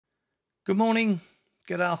Good morning,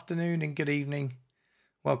 good afternoon and good evening.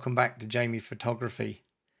 Welcome back to Jamie Photography.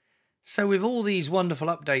 So with all these wonderful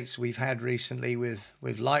updates we've had recently with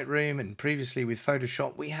Lightroom and previously with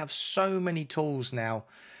Photoshop, we have so many tools now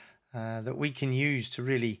that we can use to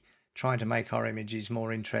really try to make our images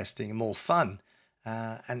more interesting and more fun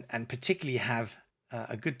and particularly have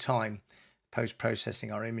a good time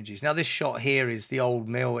post-processing our images. Now this shot here is the old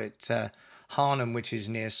mill at Harnham, which is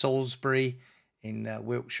near Salisbury in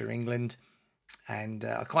Wiltshire, England. And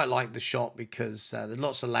I quite like the shot because there's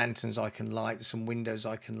lots of lanterns I can light, there's some windows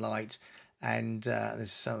I can light, and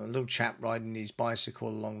there's a little chap riding his bicycle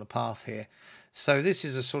along the path here. So this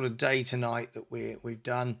is a sort of day to night that we've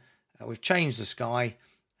done. We've changed the sky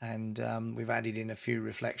and we've added in a few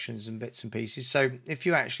reflections and bits and pieces. So if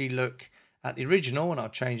you actually look at the original, and I'll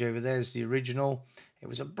change over, there's the original. It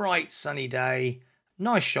was a bright sunny day,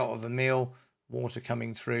 nice shot of a mill, water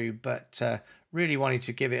coming through, but really wanted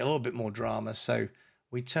to give it a little bit more drama, so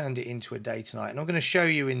we turned it into a day tonight, and I'm going to show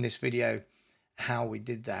you in this video how we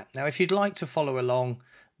did that. Now if you'd like to follow along,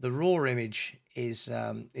 the raw image is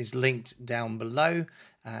linked down below,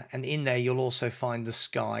 and in there you'll also find the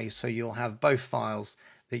sky, so you'll have both files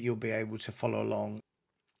that you'll be able to follow along.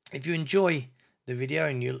 If you enjoy the video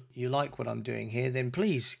and you like what I'm doing here, then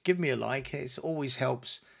please give me a like. It always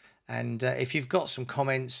helps. And if you've got some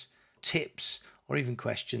comments, tips or even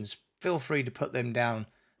questions, feel free to put them down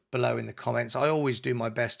below in the comments. I always do my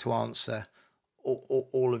best to answer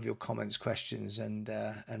all of your comments, questions, and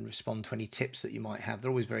respond to any tips that you might have. They're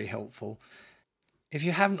always very helpful. If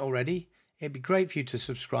you haven't already, it'd be great for you to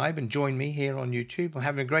subscribe and join me here on YouTube. I'm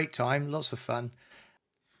having a great time, lots of fun.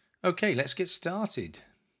 Okay, let's get started.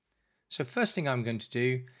 So first thing I'm going to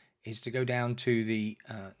do is to go down to the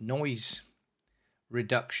noise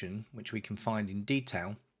reduction, which we can find in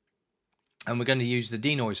detail. And we're going to use the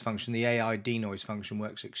denoise function. The AI denoise function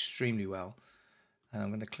works extremely well. And I'm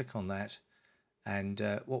going to click on that. And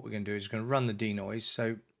what we're going to do is we're going to run the denoise.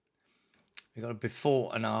 So we've got a before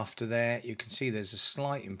and after there. You can see there's a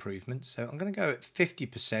slight improvement. So I'm going to go at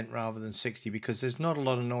 50% rather than 60 because there's not a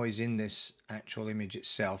lot of noise in this actual image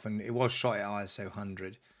itself. And it was shot at ISO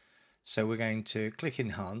 100. So we're going to click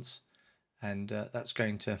Enhance. And that's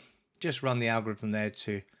going to just run the algorithm there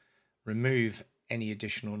to remove any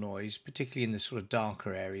additional noise, particularly in the sort of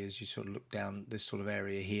darker areas. You sort of look down this sort of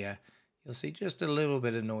area here, you'll see just a little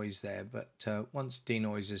bit of noise there, but once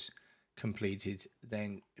denoise is completed,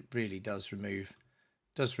 then it really does remove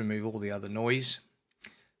all the other noise.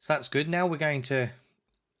 So that's good. Now we're going to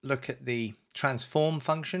look at the transform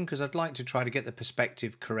function because I'd like to try to get the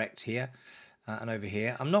perspective correct here and over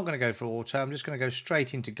here. I'm not going to go for auto, I'm just going to go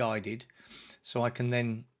straight into guided, so I can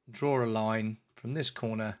then draw a line from this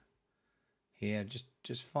corner here,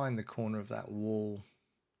 just find the corner of that wall.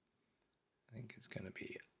 I think it's going to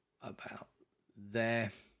be about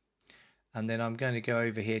there. And then I'm going to go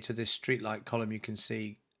over here to this streetlight column you can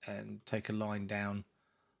see and take a line down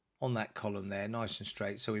on that column there, nice and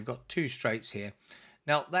straight. So we've got two straights here.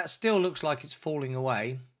 Now that still looks like it's falling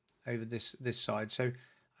away over this side. So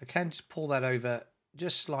I can just pull that over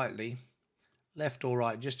just slightly, left or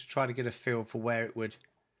right, just to try to get a feel for where it would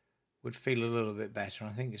feel a little bit better. I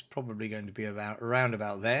think it's probably going to be around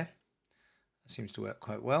about there. That seems to work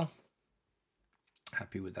quite well.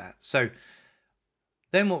 Happy with that. So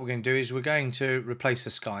then what we're going to do is we're going to replace the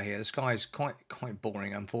sky here. The sky is quite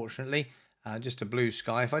boring, unfortunately. Just a blue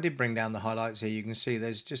sky. If I did bring down the highlights here, you can see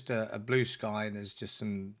there's just a blue sky and there's just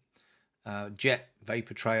some jet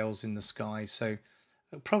vapor trails in the sky. So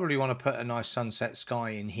I probably want to put a nice sunset sky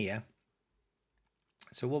in here.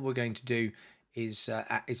 So what we're going to do is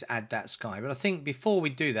add that sky. But I think before we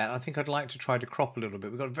do that, I think I'd like to try to crop a little bit.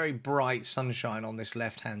 We've got very bright sunshine on this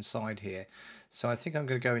left hand side here, so I think I'm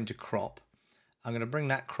going to go into crop. I'm going to bring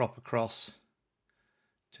that crop across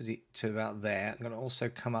to about there. I'm going to also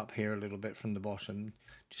come up here a little bit from the bottom,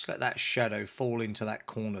 just let that shadow fall into that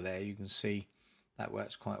corner there. You can see that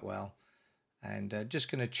works quite well. And just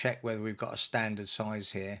going to check whether we've got a standard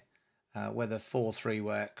size here, whether 4:3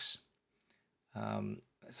 works.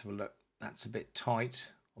 Let's have a look. That's a bit tight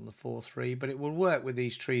on the 4:3, but it will work with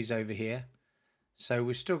these trees over here. So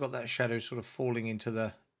we've still got that shadow sort of falling into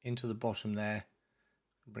the bottom there.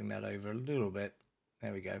 Bring that over a little bit.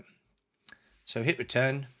 There we go. So hit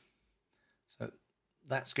return. So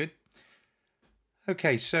that's good.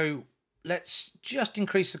 Okay, so let's just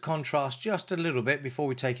increase the contrast just a little bit before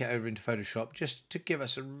we take it over into Photoshop, just to give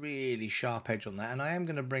us a really sharp edge on that. And I am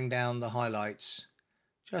going to bring down the highlights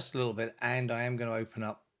just a little bit, and I am going to open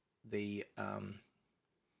up the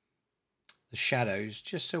shadows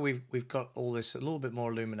just so we've got all this a little bit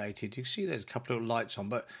more illuminated. You can see there's a couple of lights on,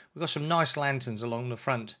 but we've got some nice lanterns along the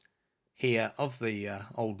front here of the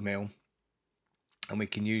old mill, and we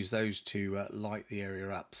can use those to light the area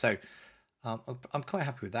up. So I'm quite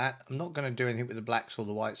happy with that. I'm not going to do anything with the blacks or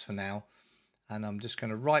the whites for now, and I'm just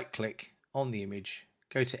going to right click on the image,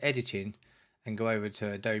 go to editing, and go over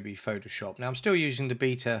to Adobe Photoshop. Now I'm still using the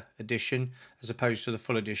beta edition as opposed to the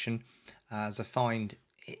full edition, as I find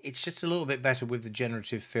it's just a little bit better with the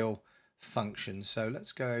generative fill function. So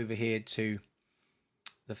let's go over here to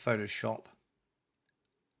the Photoshop,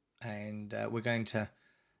 and we're going to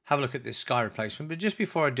have a look at this sky replacement. But just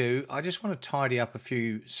before I do, I just want to tidy up a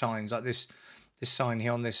few signs, like this sign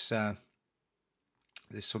here on this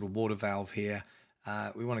this sort of water valve here.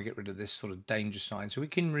 We want to get rid of this sort of danger sign, so we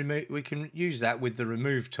can use that with the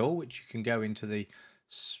remove tool, which you can go into the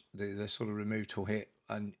sort of remove tool here,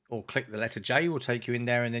 or click the letter J will take you in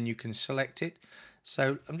there, and then you can select it.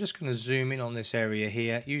 So I'm just going to zoom in on this area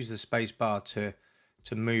here, use the space bar to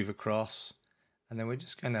move across, and then we're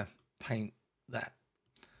just going to paint that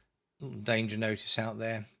little danger notice out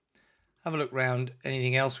there. Have a look round.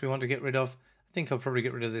 Anything else we want to get rid of? I think I'll probably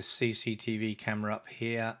get rid of this CCTV camera up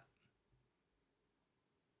here.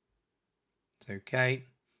 It's okay.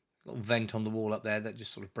 Little vent on the wall up there that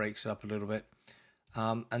just sort of breaks it up a little bit.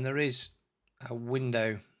 And there is a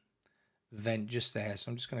window vent just there, so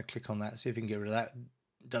I'm just going to click on that, see if we can get rid of that.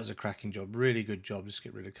 It does a cracking job, really good job. Just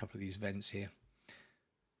get rid of a couple of these vents here.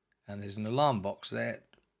 And there's an alarm box there.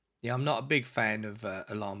 Yeah, I'm not a big fan of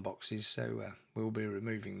alarm boxes, so we'll be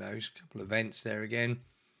removing those. A couple of vents there again.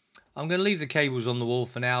 I'm going to leave the cables on the wall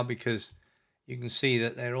for now because you can see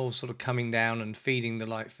that they're all sort of coming down and feeding the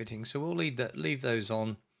light fitting. So we'll leave those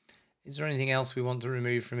on. Is there anything else we want to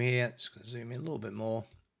remove from here? Just going to zoom in a little bit more.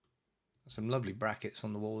 Some lovely brackets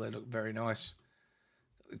on the wall. They look very nice.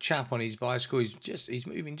 The chap on his bicycle, he's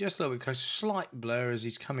moving just a little bit close. Slight blur as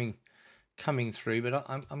he's coming through, but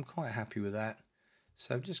I'm quite happy with that.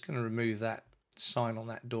 So I'm just going to remove that sign on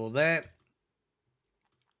that door there.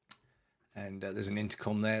 And there's an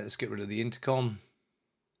intercom there. Let's get rid of the intercom.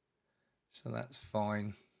 So that's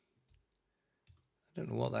fine. I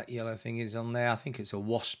don't know what that yellow thing is on there. I think it's a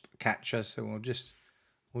wasp catcher. So we'll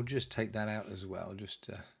just take that out as well, just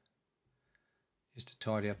to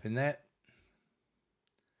tidy up in there.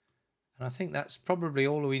 And I think that's probably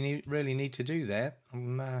all we really need to do there.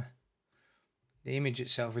 The image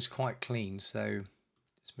itself is quite clean, so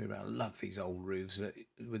let's move around. I love these old roofs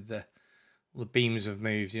with all the beams have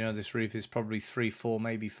moved. You know, this roof is probably 300, 400,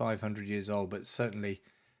 maybe 500 years old, but certainly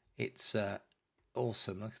it's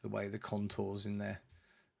awesome. Look at the way the contours in there.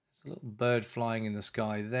 There's a little bird flying in the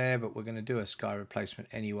sky there, but we're going to do a sky replacement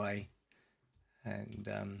anyway.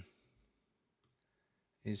 And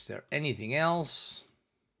is there anything else?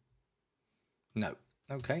 No.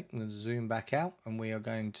 Okay, I'm going to zoom back out, and we are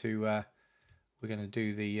going to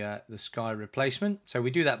do the sky replacement. So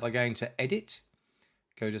we do that by going to Edit,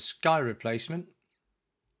 go to Sky Replacement,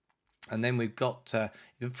 and then we've got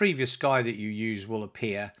the previous sky that you use will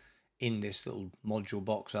appear in this little module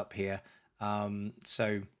box up here.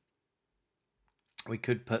 So we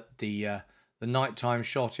could put the nighttime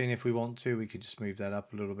shot in if we want to. We could just move that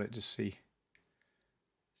up a little bit, just see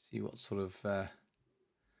what sort of.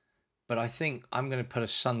 But I think I'm going to put a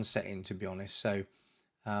sunset in, to be honest. So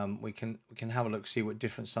we can have a look, see what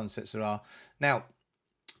different sunsets there are. Now,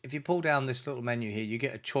 if you pull down this little menu here, you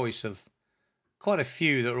get a choice of quite a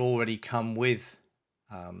few that already come with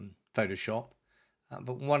Photoshop.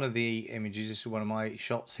 But one of the images, this is one of my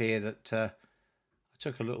shots here that I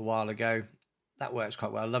took a little while ago. That works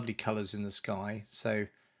quite well. Lovely colours in the sky. So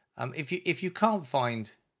if you can't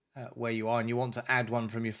find where you are and you want to add one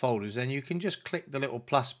from your folders, then you can just click the little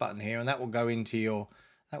plus button here, and that will go into your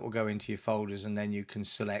folders, and then you can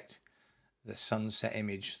select the sunset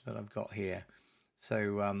image that I've got here.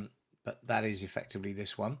 So but that is effectively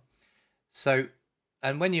this one. So,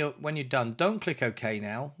 and when you're done, don't click OK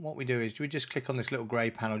now. What we do is we just click on this little grey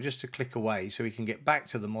panel just to click away, so we can get back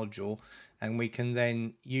to the module, and we can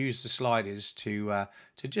then use the sliders to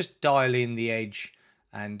just dial in the edge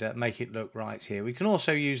and make it look right here. We can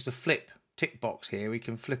also use the flip tick box here. We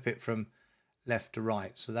can flip it from left to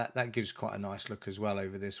right, so that gives quite a nice look as well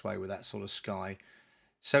over this way with that sort of sky.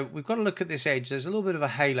 So we've got to look at this edge. There's a little bit of a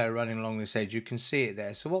halo running along this edge. You can see it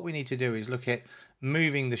there. So what we need to do is look at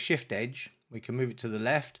moving the shift edge. We can move it to the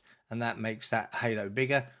left, and that makes that halo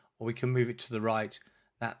bigger, or we can move it to the right.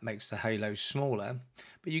 That makes the halo smaller.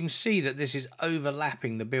 But you can see that this is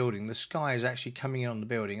overlapping the building. The sky is actually coming in on the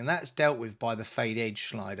building, and that's dealt with by the fade edge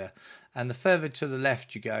slider. And the further to the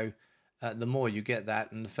left you go, the more you get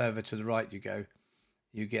that, and the further to the right you go,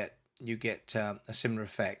 you get a similar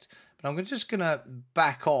effect. But I'm just going to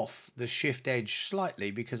back off the shift edge slightly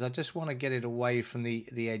because I just want to get it away from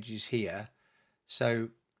the edges here. So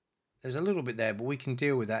there's a little bit there, but we can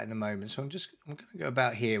deal with that in a moment. So I'm going to go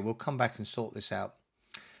about here. We'll come back and sort this out.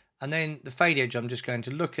 And then the fade edge, I'm just going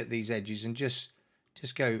to look at these edges and just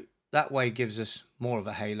go that way gives us more of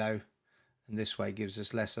a halo, and this way gives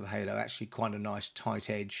us less of a halo. Actually quite a nice tight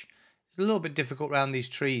edge. It's a little bit difficult around these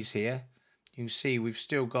trees here. You can see we've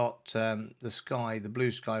still got the sky, the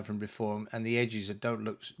blue sky from before, and the edges that don't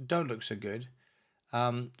look so good.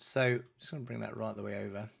 So just going to bring that right the way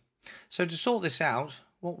over. So to sort this out,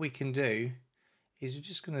 what we can do is we're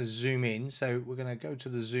just going to zoom in. So we're going to go to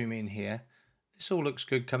the zoom in here. This all looks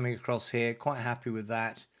good coming across here. Quite happy with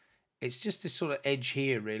that. It's just this sort of edge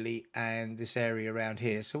here really, and this area around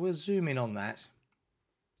here. So we'll zoom in on that.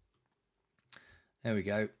 There we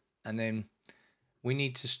go. And then we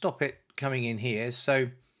need to stop it coming in here. So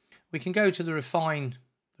we can go to the refine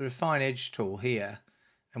edge tool here,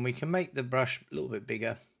 and we can make the brush a little bit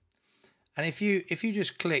bigger. And if you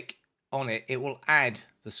just click on it, it will add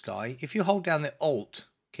the sky. If you hold down the Alt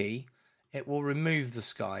key, it will remove the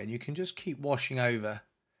sky, and you can just keep washing over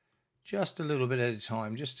just a little bit at a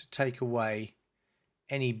time, just to take away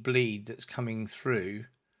any bleed that's coming through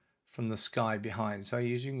from the sky behind. So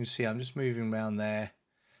as you can see, I'm just moving around there.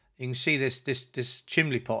 You can see this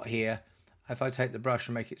chimney pot here. If I take the brush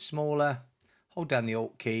and make it smaller, hold down the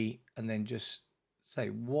Alt key, and then just say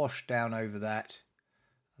wash down over that,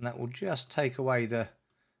 and that will just take away the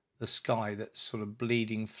sky that's sort of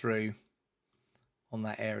bleeding through on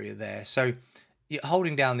that area there. So you're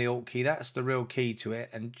holding down the Alt key, that's the real key to it,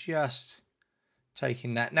 and just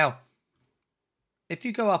taking that. Now, if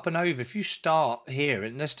you go up and over, if you start here,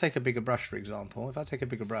 and let's take a bigger brush for example. If I take a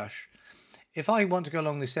bigger brush, if I want to go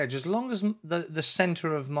along this edge, as long as the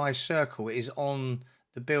center of my circle is on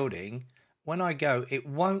the building, when I go, it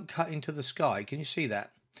won't cut into the sky. Can you see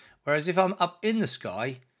that? Whereas if I'm up in the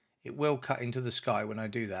sky, it will cut into the sky when I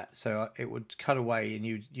do that. So it would cut away, and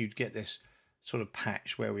you'd get this sort of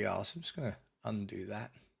patch where we are. So I'm just going to undo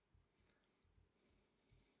that.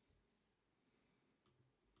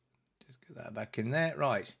 Just get that back in there.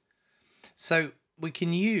 Right. So we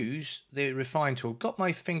can use the refine tool. Got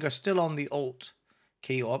my finger still on the Alt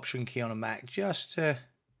key or Option key on a Mac just to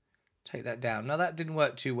take that down. Now that didn't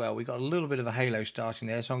work too well. We got a little bit of a halo starting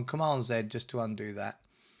there. So on Command Z just to undo that.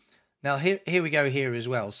 Now here we go here as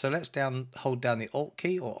well. So let's hold down the Alt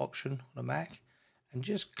key or Option on a Mac and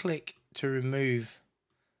just click to remove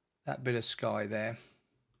that bit of sky there.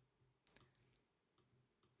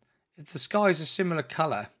 If the sky is a similar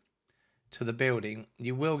colour to the building,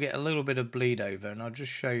 you will get a little bit of bleed over, and I'll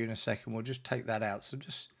just show you in a second. We'll just take that out. So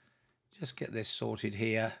just get this sorted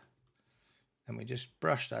here, and we just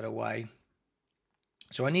brush that away.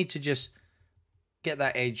 So I need to just get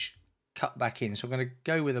that edge cut back in. So I'm going to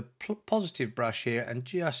go with a positive brush here, and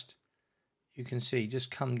just, you can see,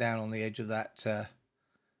 just come down on the edge of that,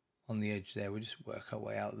 on the edge there. We'll just work our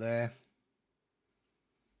way out there.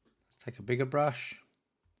 Let's take a bigger brush.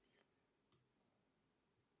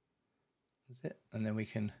 That's it. And then we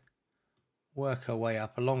can work our way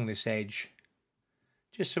up along this edge,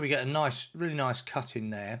 just so we get a nice, really nice cut in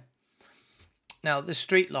there. Now the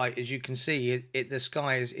street light, as you can see, the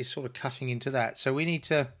sky is sort of cutting into that. So we need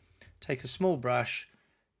to take a small brush,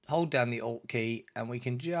 hold down the Alt key, and we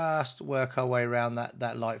can just work our way around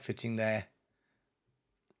that light fitting there,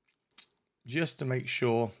 just to make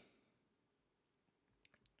sure.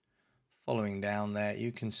 Following down there,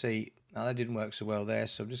 you can see, now that didn't work so well there,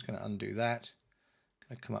 so I'm just going to undo that.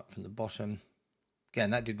 Going to come up from the bottom.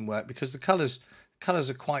 Again, that didn't work because the colours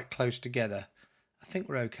are quite close together. I think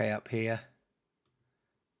we're okay up here.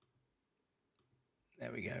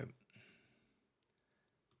 There we go.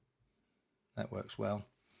 That works well.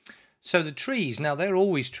 So the trees, now they're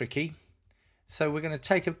always tricky. So we're going to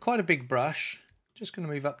take quite a big brush. Just going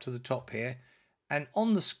to move up to the top here. And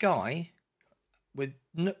on the sky, with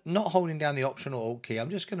not holding down the Option or Alt key, I'm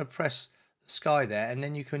just going to press the sky there. And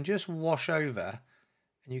then you can just wash over,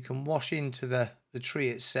 and you can wash into the tree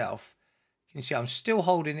itself. You can see I'm still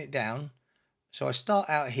holding it down. So I start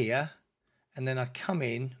out here, and then I come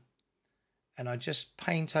in, and I just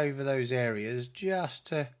paint over those areas, just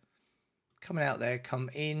to coming out there, come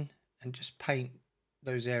in and just paint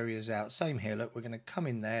those areas out. Same here, look, we're going to come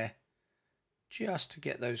in there just to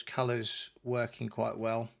get those colours working quite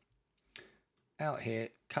well. Out here,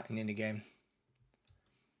 cutting in again.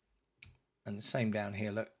 And the same down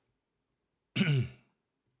here, look. Just going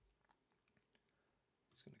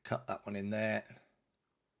to cut that one in there.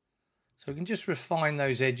 So we can just refine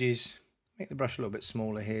those edges, make the brush a little bit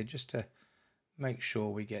smaller here, just to make sure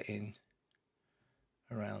we get in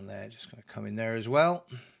around there. Just going to come in there as well.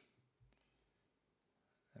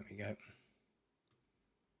 There we go.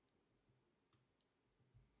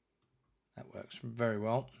 That works very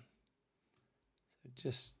well.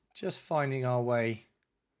 So just finding our way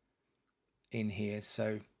in here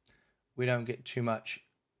so we don't get too much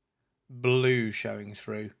blue showing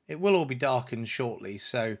through. It will all be darkened shortly,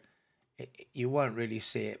 so you won't really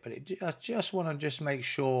see it, but I just want to just make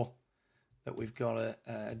sure that we've got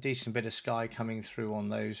a decent bit of sky coming through on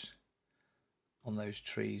those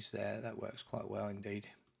trees there. That works quite well indeed.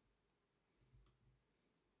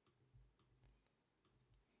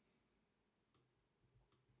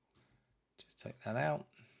 Just take that out.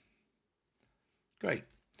 Great.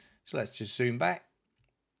 So let's just zoom back.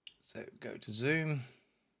 So go to zoom,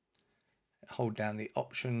 hold down the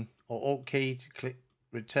Option or Alt key to click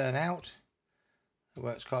return out. That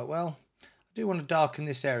works quite well. I do want to darken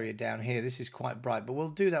this area down here. This is quite bright, but we'll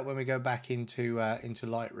do that when we go back into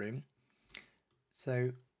Lightroom.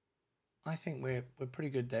 So I think we're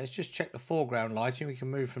pretty good there. Let's just check the foreground lighting. We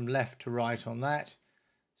can move from left to right on that.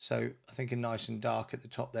 So I think a nice and dark at the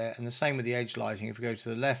top there. And the same with the edge lighting. If we go to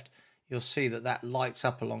the left, you'll see that that lights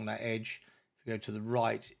up along that edge. If we go to the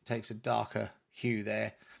right, it takes a darker hue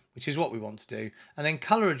there, which is what we want to do. And then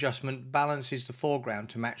color adjustment balances the foreground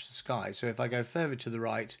to match the sky. So if I go further to the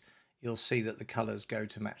right, you'll see that the colors go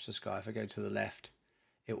to match the sky. If I go to the left,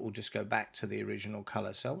 it will just go back to the original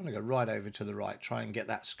color. So I want to go right over to the right, try and get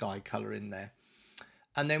that sky color in there.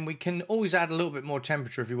 And then we can always add a little bit more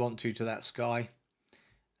temperature if we want to that sky.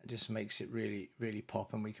 It just makes it really, really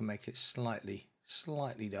pop, and we can make it slightly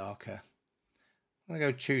darker. I'm going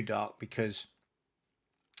to go too dark because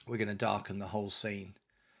we're going to darken the whole scene.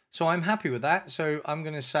 So I'm happy with that. So I'm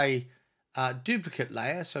going to say duplicate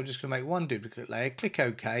layer. So I'm just going to make one duplicate layer, click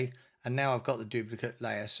OK, and now I've got the duplicate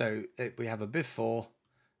layer. So we have a before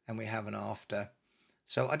and we have an after.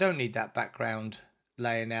 So I don't need that background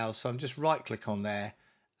layer now. So I'm just right click on there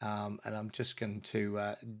and I'm just going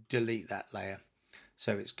to delete that layer.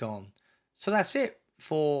 So it's gone. So that's it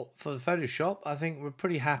for the Photoshop. I think we're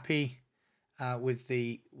pretty happy with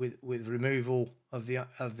removal of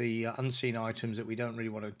the unseen items that we don't really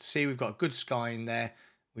want to see. We've got a good sky in there.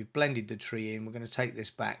 We've blended the tree in. We're going to take this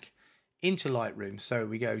back into Lightroom. So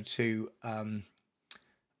we go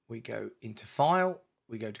into File,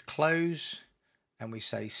 we go to Close, and we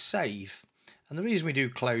say Save. And the reason we do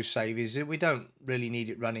Close Save is that we don't really need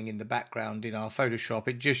it running in the background in our Photoshop.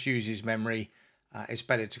 It just uses memory. It's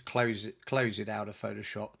better to close it out of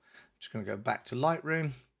Photoshop. I'm just going to go back to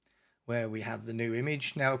Lightroom, where we have the new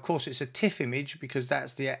image. Now, of course, it's a TIFF image because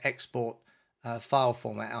that's the export file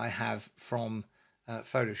format I have from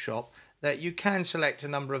Photoshop. That you can select a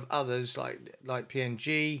number of others like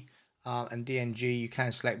PNG and DNG. You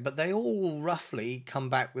can select, but they all roughly come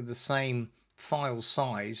back with the same file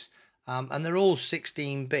size, and they're all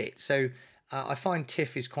 16-bit. So I find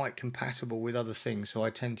TIFF is quite compatible with other things, so I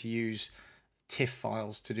tend to use TIFF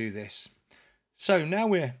files to do this. So now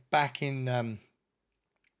we're back in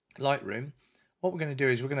Lightroom. What we're going to do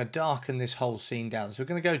is we're going to darken this whole scene down. So we're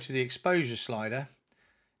going to go to the exposure slider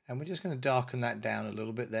and we're just going to darken that down a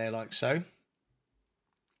little bit there, like so.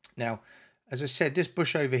 Now, as I said, this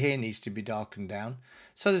bush over here needs to be darkened down.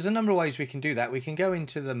 So there's a number of ways we can do that. We can go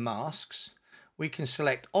into the masks. We can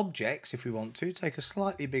select objects if we want to, take a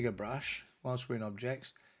slightly bigger brush whilst we're in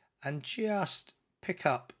objects and just pick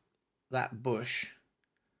up that bush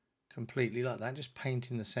completely like that, just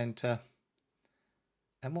paint in the center,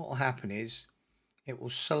 and what will happen is it will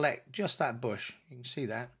select just that bush. You can see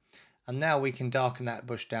that, and now we can darken that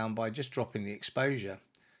bush down by just dropping the exposure.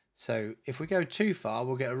 So if we go too far,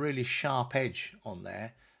 we'll get a really sharp edge on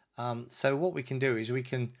there. So what we can do is we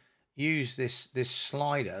can use this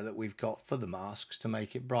slider that we've got for the masks to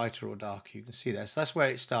make it brighter or darker. You can see that. So that's where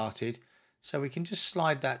it started. So we can just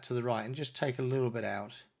slide that to the right and just take a little bit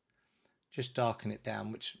out. Just darken it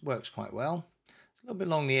down, which works quite well. It's a little bit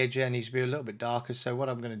along the edge there, needs to be a little bit darker. So what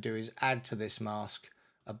I'm going to do is add to this mask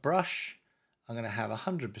a brush. I'm going to have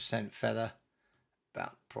 100% feather,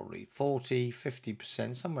 about probably 40,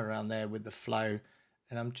 50%, somewhere around there with the flow.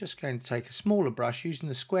 And I'm just going to take a smaller brush using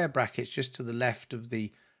the square brackets just to the left of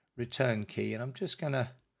the return key. And I'm just going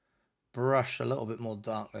to brush a little bit more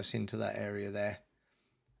darkness into that area there.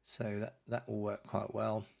 So that will work quite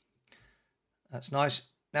well. That's nice.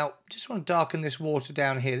 Now, just want to darken this water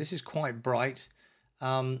down here. This is quite bright.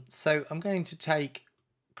 So I'm going to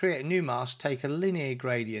create a new mask, take a linear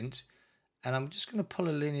gradient, and I'm just going to pull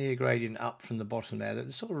a linear gradient up from the bottom there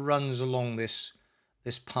that sort of runs along this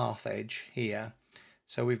path edge here.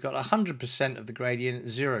 So we've got 100% of the gradient,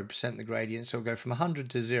 0% of the gradient. So we'll go from 100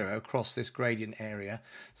 to 0 across this gradient area.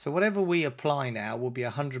 So whatever we apply now will be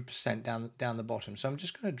 100% down the bottom. So I'm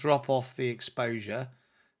just going to drop off the exposure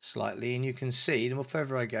slightly, and you can see the more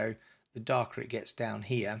further I go, the darker it gets down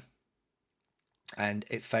here, and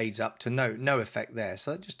it fades up to no effect there.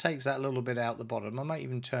 So it just takes that little bit out the bottom. I might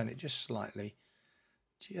even turn it just slightly,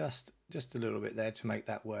 just a little bit there to make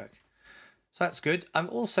that work. So that's good. I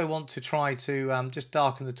also want to try to just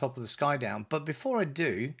darken the top of the sky down. But before I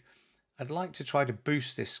do, I'd like to try to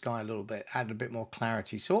boost this sky a little bit, add a bit more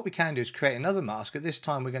clarity. So what we can do is create another mask. At this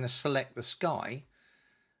time, we're going to select the sky.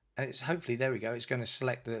 And it's hopefully, there we go, it's going to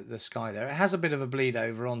select the sky there. It has a bit of a bleed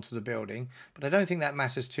over onto the building, but I don't think that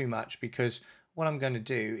matters too much, because what I'm going to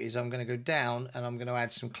do is I'm going to go down and I'm going to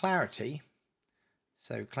add some clarity.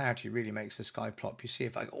 So clarity really makes the sky pop. You see,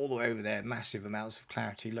 if I go all the way over there, massive amounts of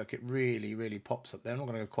clarity. Look, it really pops up there. I'm not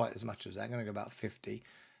going to go quite as much as that. I'm going to go about 50.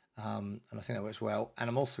 And I think that works well. And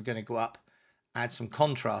I'm also going to go up, add some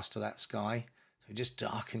contrast to that sky. So it just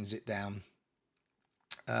darkens it down.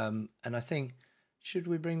 And I think, should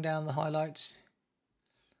we bring down the highlights?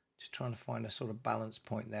 Just trying to find a sort of balance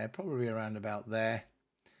point there. Probably around about there.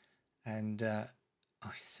 And I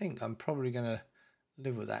think I'm probably going to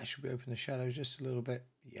live with that. Should we open the shadows just a little bit?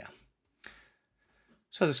 Yeah.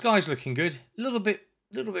 So the sky's looking good. A little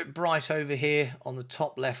bit bright over here on the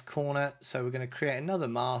top left corner. So we're going to create another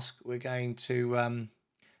mask. We're going to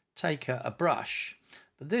take a brush,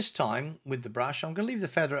 but this time with the brush, I'm going to leave the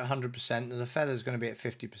feather at 100%, and the feather is going to be at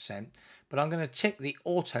 50%. But I'm going to tick the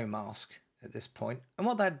auto mask at this point. And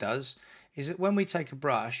what that does is that when we take a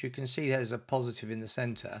brush, you can see there's a positive in the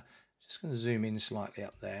center. Just going to zoom in slightly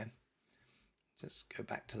up there. Just go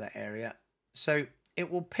back to that area. So it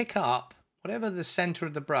will pick up whatever the center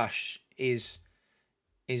of the brush is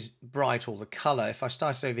bright, or the color. If I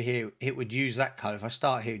started over here, it would use that color. If I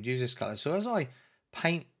start here, it would use this color. So as I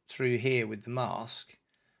paint through here with the mask,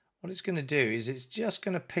 what it's going to do is it's just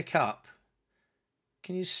going to pick up.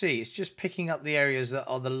 Can you see? It's just picking up the areas that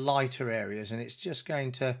are the lighter areas, and it's just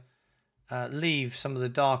going to leave some of the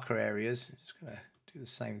darker areas. Just going to do the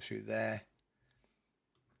same through there.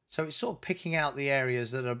 So it's sort of picking out the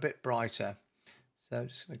areas that are a bit brighter. So I'm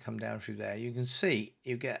just going to come down through there. You can see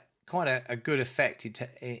you get quite a good effect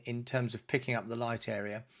in terms of picking up the light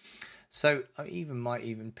area. So I might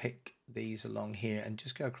even pick these along here and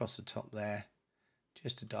just go across the top there,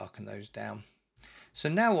 just to darken those down. So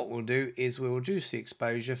now what we'll do is we'll reduce the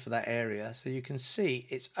exposure for that area. So you can see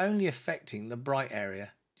it's only affecting the bright area.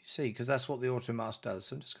 You see, because that's what the auto mask does.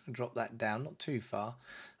 So I'm just going to drop that down, not too far.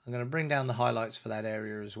 I'm going to bring down the highlights for that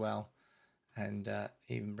area as well, and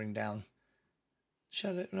even bring down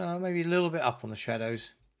shadow, no, maybe a little bit up on the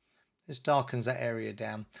shadows. This darkens that area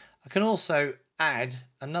down. I can also add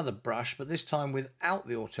another brush, but this time without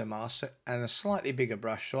the auto mask, and a slightly bigger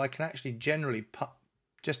brush, so I can actually generally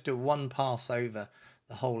just do one pass over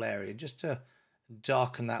the whole area, just to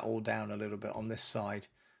darken that all down a little bit on this side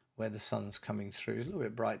where the sun's coming through. It's a little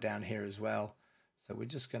bit bright down here as well, so we're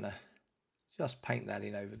just going to just paint that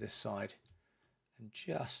in over this side and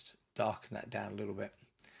just darken that down a little bit.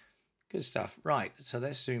 Good stuff. Right, so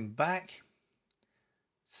let's zoom back.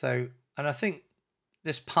 So, and I think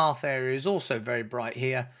this path area is also very bright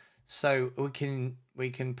here, so we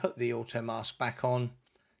can put the auto mask back on,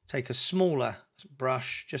 take a smaller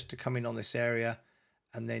brush just to come in on this area,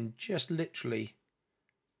 and then just literally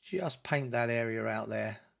just paint that area out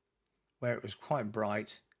there where it was quite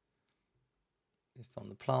bright. It's on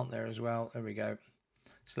the plant there as well. There we go.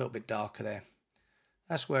 It's a little bit darker there.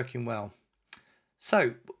 That's working well. So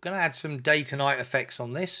we're going to add some day to night effects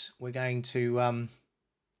on this. We're going to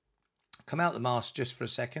come out the mask just for a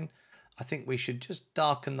second. I think we should just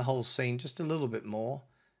darken the whole scene just a little bit more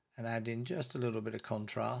and add in just a little bit of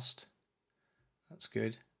contrast. That's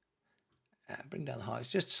good. Bring down the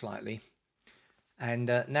highlights just slightly.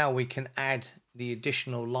 And now we can add the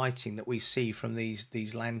additional lighting that we see from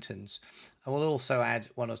these lanterns. I will also add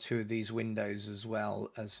one or two of these windows as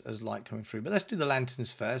well as light coming through. But let's do the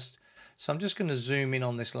lanterns first. So I'm just going to zoom in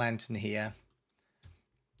on this lantern here.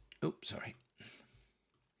 Oops, sorry.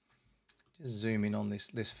 Just zoom in on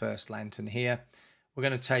this first lantern here. We're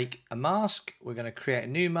going to take a mask. We're going to create a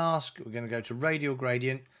new mask. We're going to go to radial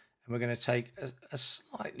gradient. And we're going to take a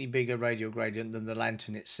slightly bigger radial gradient than the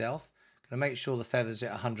lantern itself. Going to make sure the feather's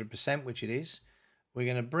at 100%, which it is. We're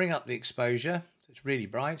going to bring up the exposure, so it's really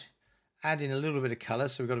bright. Add in a little bit of colour,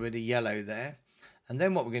 so we've got a bit of yellow there. And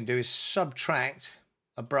then what we're going to do is subtract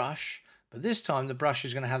a brush, but this time the brush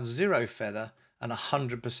is going to have 0 feather and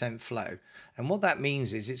 100% flow. And what that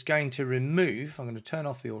means is it's going to remove, I'm going to turn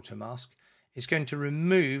off the auto mask, it's going to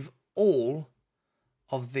remove all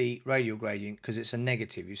of the radial gradient because it's a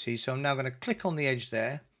negative, you see. So I'm now going to click on the edge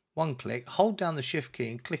there, one click, hold down the shift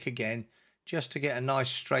key and click again just to get a nice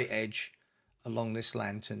straight edge along this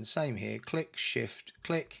lantern. Same here, click, shift,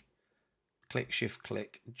 click, click, shift,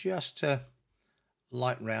 click, just to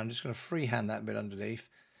light round. Just going to freehand that bit underneath.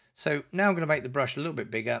 So now I'm going to make the brush a little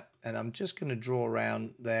bit bigger and I'm just going to draw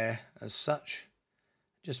around there as such.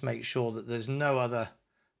 Just make sure that there's no other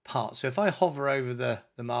part. So if I hover over the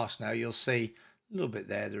mask now, you'll see a little bit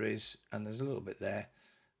there is, and there's a little bit there.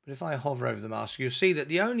 But if I hover over the mask, you'll see that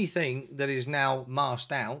the only thing that is now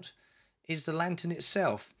masked out is the lantern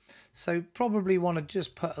itself. So probably want to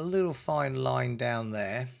just put a little fine line down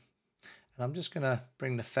there. And I'm just going to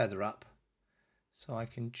bring the feather up so I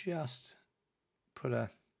can just put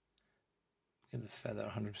give the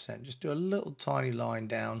feather 100%. Just do a little tiny line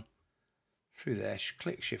down through there.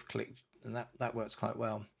 Click, shift, click, and that works quite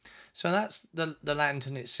well. So that's the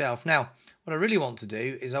lantern itself. Now, what I really want to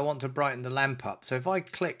do is I want to brighten the lamp up. So if I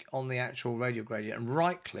click on the actual radial gradient and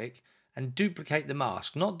right click and duplicate the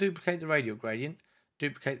mask, not duplicate the radial gradient,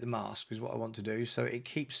 duplicate the mask is what I want to do. So it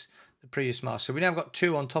keeps the previous mask. So we now have got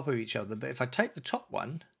two on top of each other. But if I take the top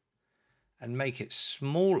one and make it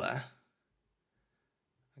smaller,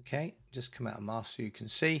 okay, just come out of mask so you can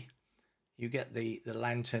see, you get the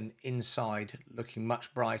lantern inside looking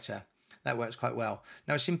much brighter. That works quite well.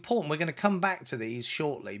 Now it's important, we're going to come back to these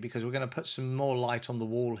shortly because we're going to put some more light on the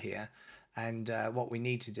wall here, and what we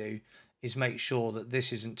need to do is make sure that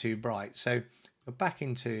this isn't too bright. So we're back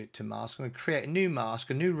into mask. I'm going to create a new mask,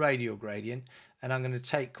 a new radial gradient, and I'm going to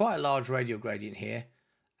take quite a large radial gradient here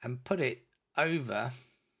and put it over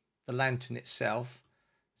the lantern itself.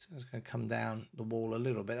 So it's going to come down the wall a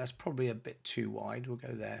little bit. That's probably a bit too wide. We'll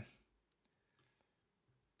go there.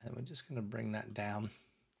 And we're just going to bring that down.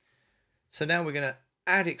 So now we're going to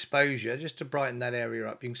add exposure just to brighten that area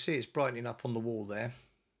up. You can see it's brightening up on the wall there.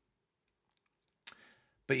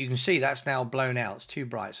 But you can see that's now blown out. It's too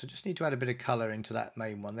bright. So just need to add a bit of colour into that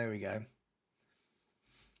main one. There we go.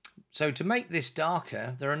 So to make this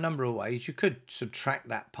darker, there are a number of ways. You could subtract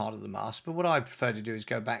that part of the mask. But what I prefer to do is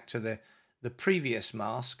go back to the previous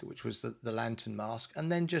mask, which was the lantern mask, and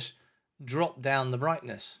then just drop down the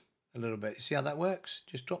brightness a little bit. See how that works?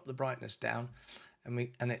 Just drop the brightness down, and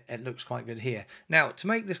it looks quite good here. Now, to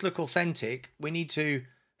make this look authentic, we need to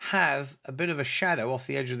have a bit of a shadow off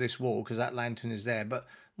the edge of this wall because that lantern is there. But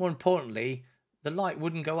more importantly, the light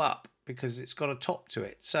wouldn't go up because it's got a top to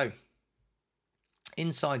it. So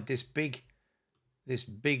inside this big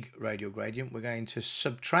radial gradient, we're going to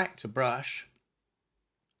subtract a brush.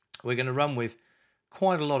 We're going to run with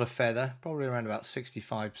quite a lot of feather, probably around about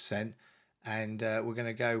 65%, and we're going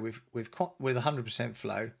to go with 100%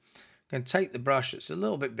 flow. I'm going to take the brush that's a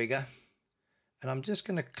little bit bigger, and I'm just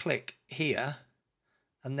going to click here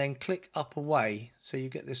and then click up away, so you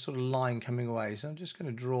get this sort of line coming away. So I'm just going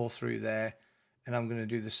to draw through there, and I'm going to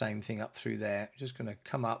do the same thing up through there. I'm just going to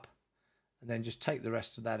come up and then just take the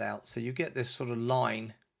rest of that out, so you get this sort of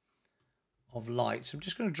line of light. So I'm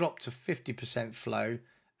just going to drop to 50% flow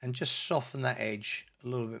and just soften that edge a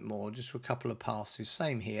little bit more, just with a couple of passes.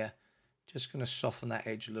 Same here, just going to soften that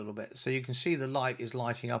edge a little bit. So you can see the light is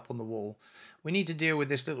lighting up on the wall. We need to deal with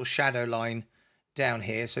this little shadow line down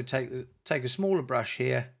here. So take a smaller brush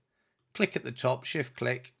here, click at the top, shift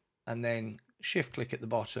click, and then shift click at the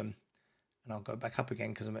bottom. And I'll go back up again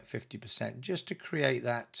because I'm at 50%, just to create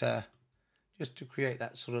that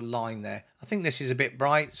sort of line there. I think this is a bit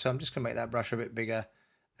bright, so I'm just going to make that brush a bit bigger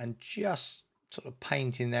and just sort of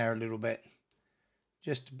paint in there a little bit,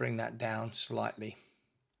 just to bring that down slightly.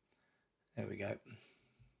 There we go.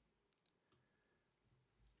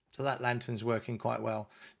 So that lantern's working quite well.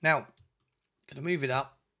 Now, going to move it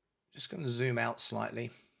up, just going to zoom out slightly,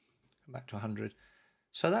 come back to 100.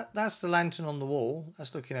 So that's the lantern on the wall.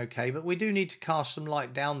 That's looking okay, but we do need to cast some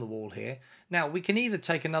light down the wall here. Now, we can either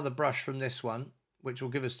take another brush from this one, which will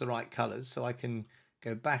give us the right colours, so I can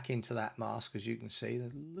go back into that mask. As you can see,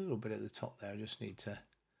 there's a little bit at the top there. I just need to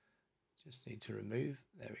remove.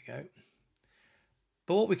 There we go.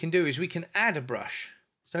 But what we can do is we can add a brush.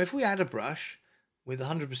 So if we add a brush with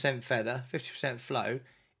 100% feather, 50% flow,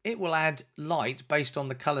 it will add light based on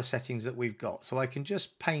the colour settings that we've got. So I can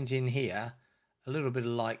just paint in here a little bit of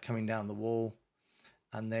light coming down the wall,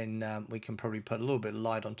 and then we can probably put a little bit of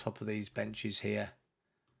light on top of these benches here,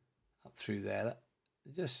 up through there. That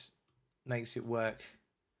just makes it work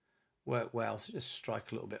well. So just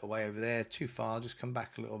strike a little bit away over there, too far, just come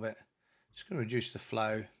back a little bit. Just going to reduce the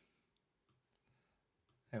flow.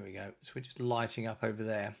 There we go. So we're just lighting up over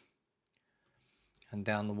there and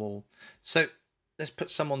down the wall. So let's put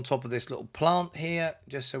some on top of this little plant here,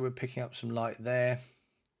 just so we're picking up some light there.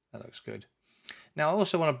 That looks good. Now I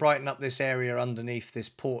also want to brighten up this area underneath this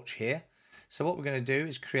porch here. So what we're going to do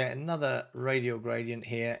is create another radial gradient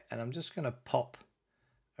here, and I'm just going to pop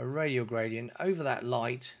a radial gradient over that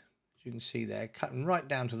light, as you can see there, cutting right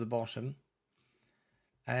down to the bottom.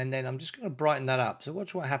 And then I'm just going to brighten that up. So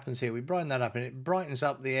watch what happens here. We brighten that up and it brightens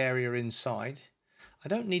up the area inside. I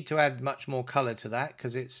don't need to add much more colour to that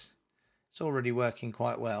because it's already working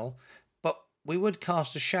quite well. But we would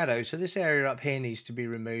cast a shadow, so this area up here needs to be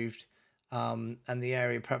removed. And the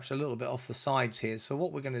area perhaps a little bit off the sides here. So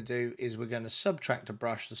what we're going to do is we're going to subtract a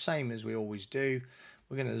brush the same as we always do.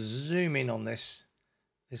 We're going to zoom in on this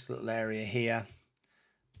little area here.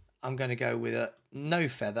 I'm going to go with a no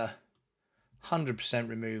feather, 100%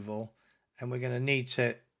 removal, and we're going to need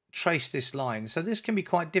to trace this line. So this can be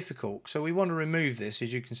quite difficult. So we want to remove this,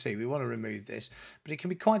 as you can see, we want to remove this, but it can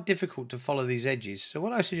be quite difficult to follow these edges. So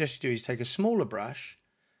what I suggest you do is take a smaller brush,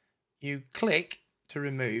 you click to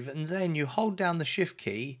remove, and then you hold down the shift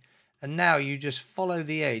key, and now you just follow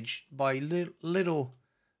the edge by little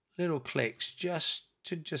clicks just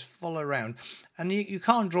to follow around. And you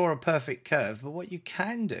can't draw a perfect curve, but what you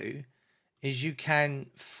can do is you can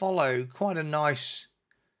follow quite a nice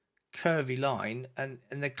curvy line, and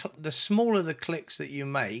the smaller the clicks that you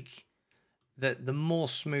make, the more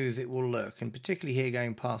smooth it will look. And particularly here,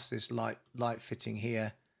 going past this light fitting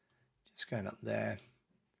here, just going up there,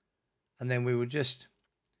 and then we would just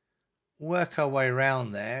work our way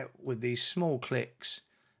around there with these small clicks.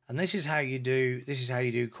 And this is how you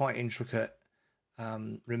do quite intricate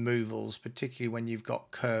removals, particularly when you've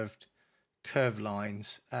got curved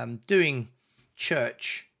lines. Doing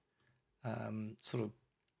church sort of,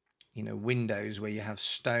 you know, windows where you have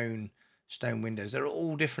stone windows, they're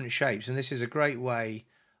all different shapes, and this is a great way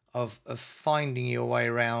of finding your way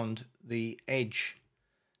around the edge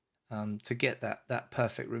to get that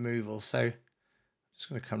perfect removal. So I'm just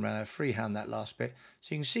going to come around and freehand that last bit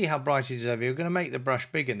so you can see how bright it is over here. We're going to make the brush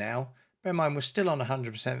bigger now. Bear in mind we're still on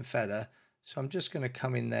 100% feather, so I'm just going to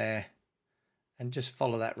come in there and just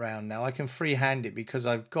follow that round. Now I can freehand it because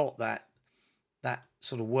I've got that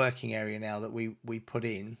sort of working area now that we put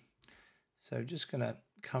in. So just going to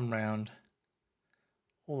come round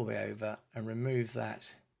all the way over and remove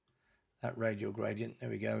that radial gradient. There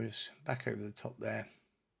we go, just back over the top there.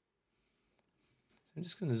 So I'm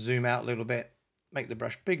just going to zoom out a little bit, make the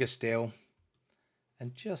brush bigger still,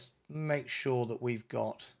 and just make sure that we've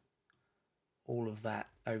got all of that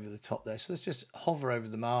over the top there. So let's just hover over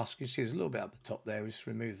the mask. You see there's a little bit up the top there. We just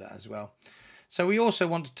remove that as well. So we also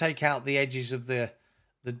want to take out the edges of the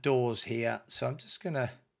doors here. So I'm just going to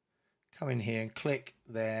come in here and click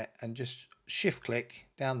there and just shift click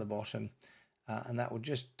down the bottom, and that will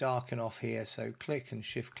just darken off here. So click and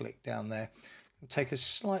shift click down there. Take a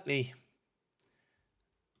slightly,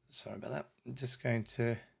 sorry about that, I'm just going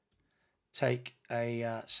to take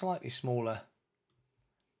a slightly smaller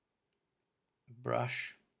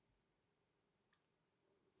brush,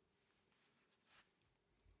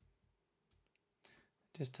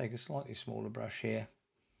 just take a slightly smaller brush here.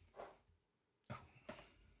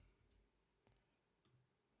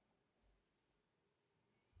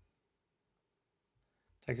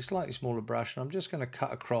 Take a slightly smaller brush, and I'm just going to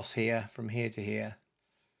cut across here from here to here,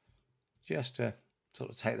 just to sort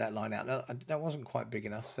of take that line out. Now, that wasn't quite big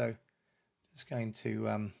enough, so just going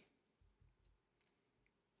to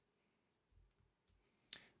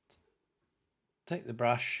take the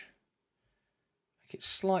brush, make it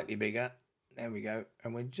slightly bigger. There we go,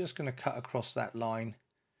 and we're just going to cut across that line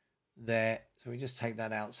there. So we just take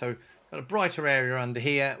that out. So got a brighter area under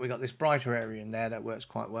here. We got this brighter area in there that works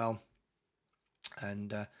quite well.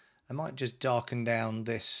 And I might just darken down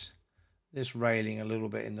this railing a little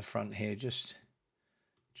bit in the front here, just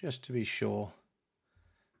to be sure.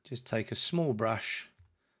 Just take a small brush,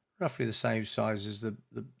 roughly the same size as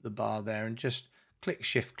the bar there, and just click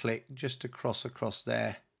shift click just to cross across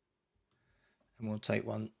there. And we'll take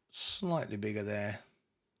one slightly bigger there.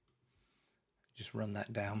 Just run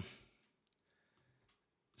that down.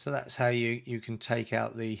 So that's how you can take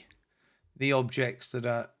out the objects that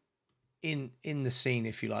are in the scene,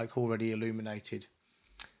 if you like, already illuminated.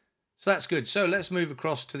 So that's good. So let's move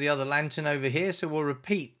across to the other lantern over here. So we'll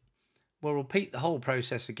repeat the whole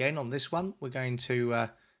process again on this one. We're going to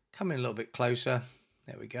come in a little bit closer.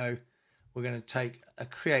 There we go. We're going to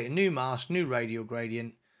create a new mask, new radial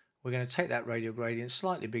gradient. We're going to take that radial gradient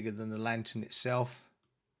slightly bigger than the lantern itself.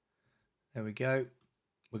 There we go.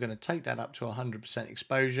 We're going to take that up to 100%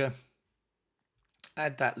 exposure.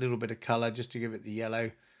 Add that little bit of color just to give it the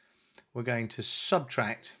yellow. We're going to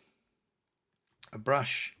subtract a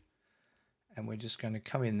brush, and we're just going to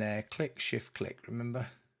come in there, click, shift, click, remember?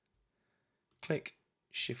 Click,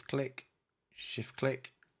 shift, click, shift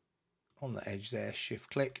click on the edge there,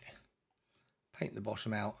 shift click, paint the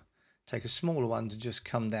bottom out, take a smaller one to just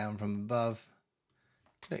come down from above,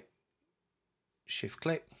 click, shift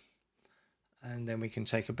click, and then we can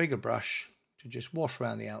take a bigger brush to just wash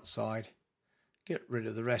around the outside, get rid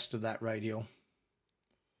of the rest of that radial.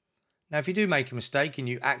 Now if you do make a mistake and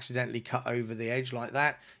you accidentally cut over the edge like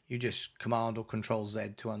that, you just Command or Control Z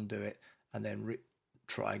to undo it, and then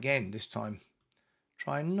try again. This time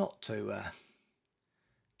try not to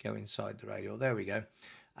go inside the radial. There we go.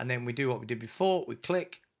 And then we do what we did before. We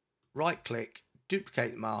click, right click,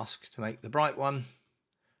 duplicate the mask to make the bright one,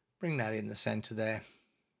 bring that in the center there,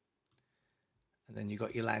 and then you've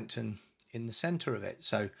got your lantern in the center of it.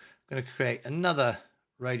 So I'm going to create another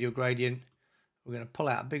radial gradient. We're going to pull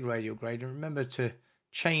out a big radial gradient. Remember to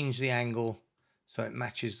change the angle so it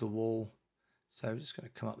matches the wall. So I'm just going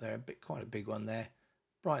to come up there, quite a big one there,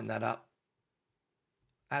 brighten that up,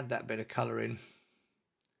 add that bit of color in.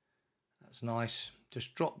 That's nice.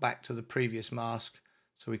 Just drop back to the previous mask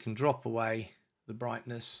so we can drop away the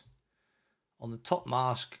brightness. On the top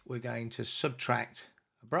mask, we're going to subtract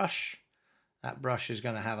a brush. That brush is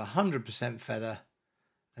going to have 100% feather,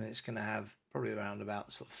 and it's going to have probably around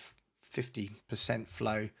about sort of 50%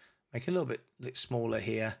 flow. Make it a little bit smaller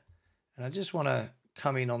here. And I just want to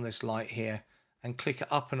come in on this light here and click it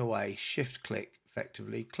up and away. Shift click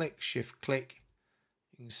effectively. Click, shift click.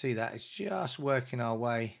 You can see that it's just working our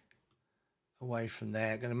way away from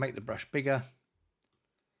there. Going to make the brush bigger,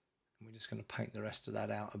 and we're just going to paint the rest of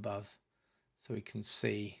that out above so we can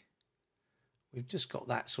see we've just got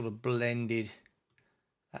that sort of blended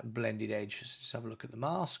edge. Let's just have a look at the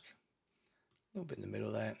mask. A little bit in the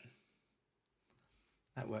middle there.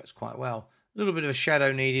 That works quite well. A little bit of a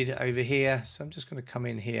shadow needed over here, so I'm just going to come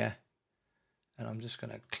in here and I'm just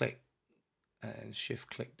going to click and shift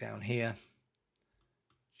click down here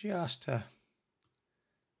just to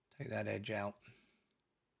take that edge out.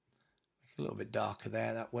 Make it a little bit darker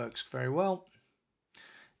there. That works very well.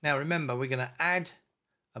 Now remember, we're going to add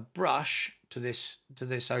a brush to this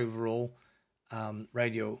overall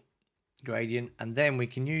radial gradient, and then we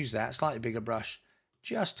can use that slightly bigger brush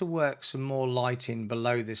just to work some more light in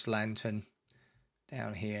below this lantern,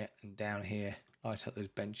 down here and down here. Light up those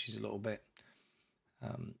benches a little bit.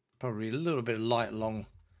 Probably a little bit of light along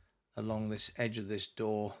this edge of this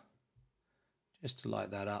door, just to light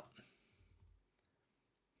that up.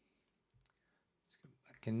 Let's go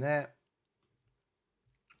back in there.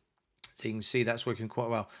 So you can see that's working quite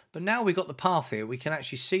well. But now we've got the path here, we can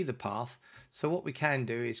actually see the path. So what we can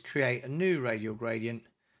do is create a new radial gradient,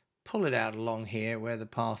 pull it out along here where the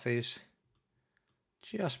path is.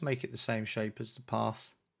 Just make it the same shape as the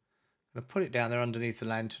path. I'm going to put it down there underneath the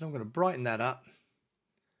lantern. I'm going to brighten that up.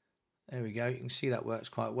 There we go. You can see that works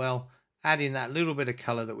quite well. Add in that little bit of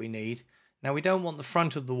colour that we need. Now we don't want the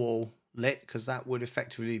front of the wall lit because that would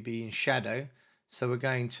effectively be in shadow. So we're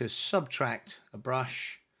going to subtract a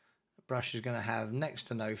brush. The brush is going to have next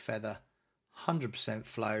to no feather, 100%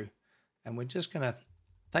 flow. And we're just going to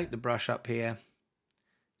take the brush up here,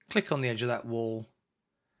 click on the edge of that wall,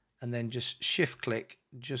 and then just shift click,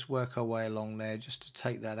 just work our way along there just to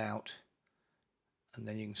take that out. And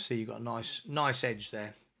then you can see you've got a nice edge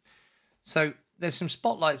there. So there's some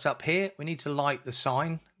spotlights up here. We need to light the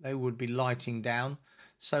sign. They would be lighting down.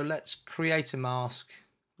 So let's create a mask,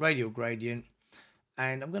 radial gradient,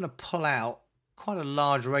 and I'm going to pull out quite a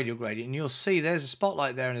large radial gradient. And you'll see there's a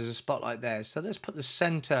spotlight there and there's a spotlight there. So let's put the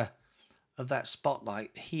center of that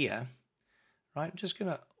spotlight here. Right, I'm just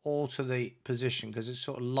going to alter the position because it's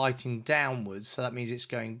sort of lighting downwards, so that means it's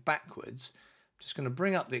going backwards. I'm just going to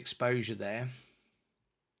bring up the exposure there.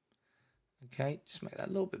 Okay, just make that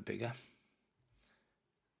a little bit bigger.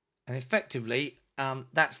 And effectively,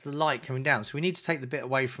 that's the light coming down. So we need to take the bit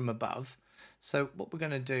away from above. So what we're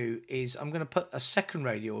going to do is I'm going to put a second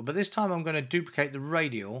radial, but this time I'm going to duplicate the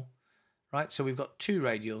radial. Right, so we've got two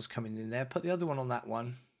radials coming in there. Put the other one on that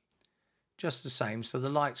one. Just the same, so the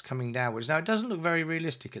light's coming downwards. Now it doesn't look very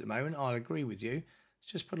realistic at the moment, I'll agree with you.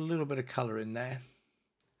 Let's just put a little bit of colour in there.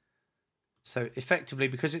 So effectively,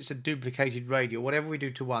 because it's a duplicated radial, whatever we do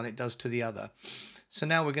to one, it does to the other. So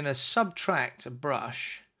now we're going to subtract a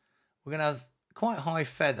brush. We're going to have quite high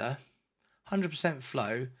feather, 100% flow.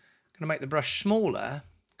 I'm going to make the brush smaller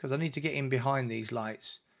because I need to get in behind these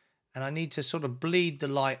lights. And I need to sort of bleed the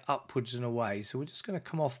light upwards and away. So we're just going to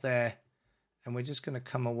come off there and we're just going to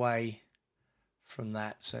come away from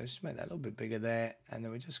that. So just make that a little bit bigger there, and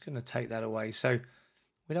then we're just going to take that away. So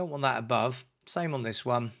we don't want that above. Same on this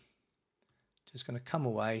one. Just going to come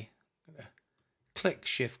away. Click,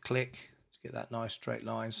 shift, click to get that nice straight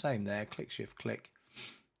line. Same there. Click, shift, click.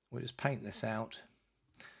 We'll just paint this out.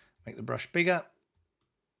 Make the brush bigger,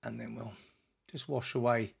 and then we'll just wash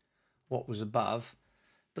away what was above.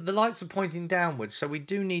 But the lights are pointing downwards, so we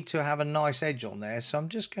do need to have a nice edge on there. So I'm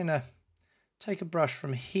just going to take a brush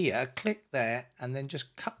from here, click there, and then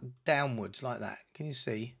just cut downwards like that. Can you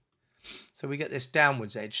see? So we get this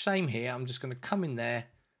downwards edge. Same here. I'm just going to come in there,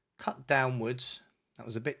 cut downwards. That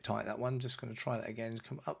was a bit tight, that one. Just going to try that again.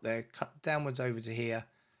 Come up there, cut downwards over to here.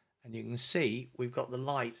 And you can see we've got the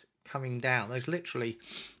light coming down. Those literally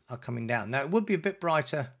are coming down. Now, it would be a bit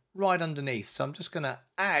brighter right underneath. So I'm just going to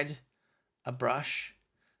add a brush.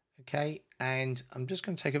 Okay. And I'm just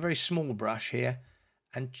going to take a very small brush here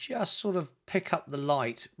and just sort of pick up the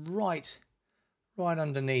light right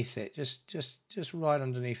underneath it. Just right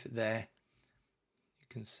underneath it there. You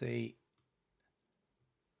can see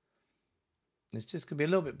it's just going to be a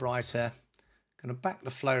little bit brighter. Going to back the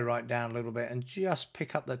flow right down a little bit and just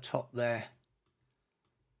pick up the top there.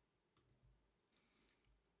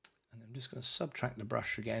 And I'm just going to subtract the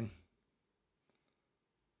brush again.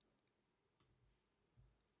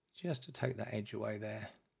 Just to take that edge away there.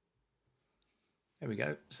 There we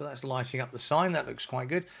go. So that's lighting up the sign. That looks quite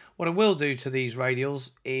good. What I will do to these radials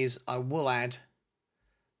is I will add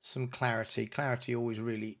some clarity. Clarity always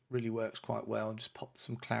really works quite well. Just pop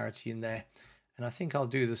some clarity in there. And I think I'll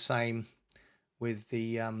do the same with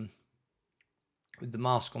the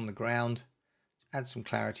mask on the ground. Add some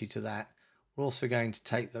clarity to that. We're also going to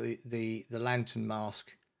take the lantern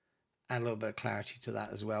mask, add a little bit of clarity to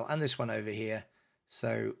that as well, and this one over here.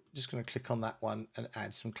 So just going to click on that one and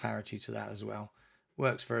add some clarity to that as well.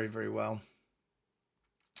 Works very well.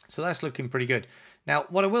 So that's looking pretty good. Now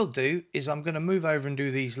what I will do is I'm going to move over and do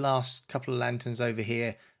these last couple of lanterns over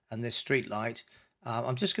here and this street light.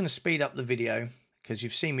 I'm just going to speed up the video because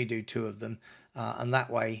you've seen me do 2 of them, and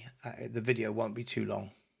that way the video won't be too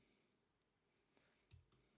long.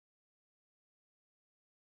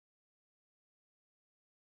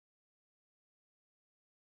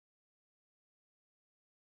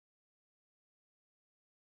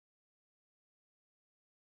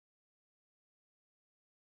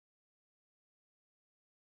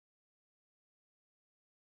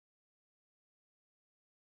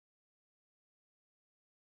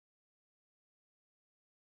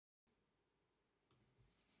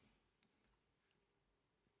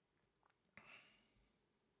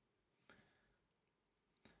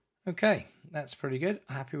 Okay, that's pretty good.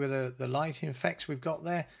 Happy with the lighting effects we've got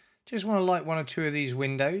there. Just want to light 1 or 2 of these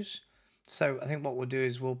windows. So I think what we'll do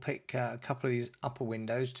is we'll pick a couple of these upper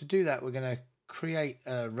windows. To do that, we're going to create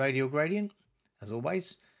a radial gradient, as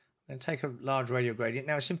always. I'm going to take a large radial gradient.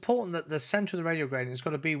 Now, it's important that the center of the radial gradient has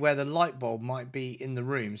got to be where the light bulb might be in the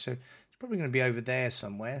room. So it's probably going to be over there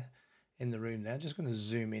somewhere in the room there. Just going to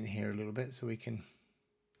zoom in here a little bit so we can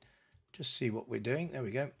just see what we're doing. There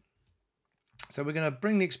we go. So we're going to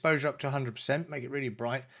bring the exposure up to 100%, make it really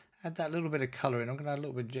bright, add that little bit of colour in. I'm going to add a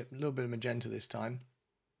little bit of magenta this time.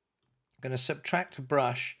 I'm going to subtract a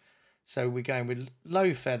brush, so we're going with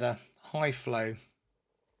low feather, high flow,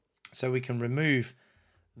 so we can remove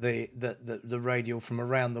the radial from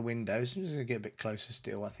around the windows. I'm just going to get a bit closer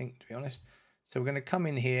still, I think, to be honest. So we're going to come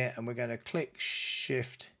in here and we're going to click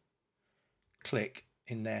Shift, click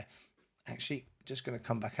in there. Actually, just going to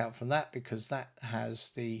come back out from that because that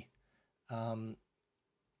has the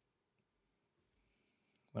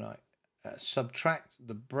when I subtract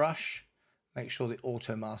the brush, make sure the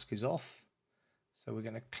auto mask is off. So we're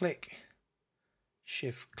going to click,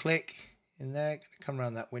 Shift, click in there. Going to come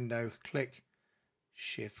around that window, click,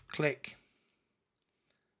 Shift, click.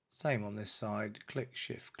 Same on this side, click,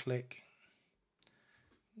 Shift, click.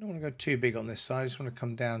 Don't want to go too big on this side. I just want to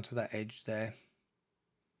come down to that edge there.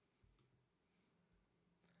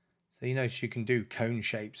 So you notice you can do cone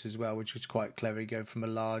shapes as well, which is quite clever. You go from a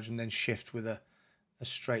large and then shift with a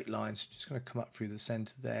straight line. So just going to come up through the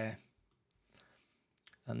center there.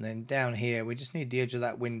 And then down here, we just need the edge of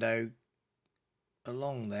that window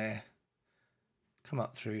along there. Come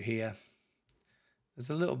up through here. There's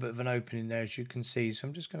a little bit of an opening there, as you can see. So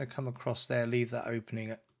I'm just going to come across there, leave that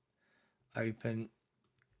opening open.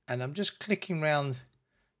 And I'm just clicking around,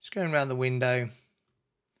 just going around the window.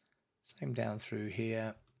 Same down through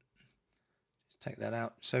here. Take that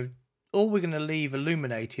out. So all we're going to leave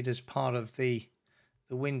illuminated as part of the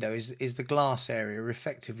window is the glass area.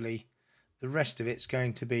 Effectively, the rest of it's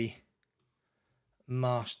going to be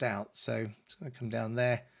masked out. So it's going to come down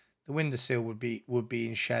there. The windowsill would be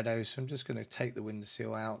in shadow. So I'm just going to take the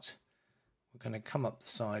windowsill out. We're going to come up the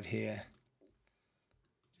side here.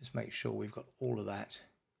 Just make sure we've got all of that.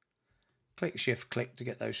 Click Shift click to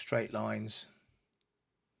get those straight lines.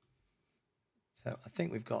 So I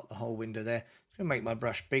think we've got the whole window there. I'm going to make my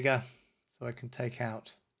brush bigger so I can take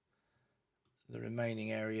out the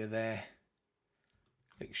remaining area there.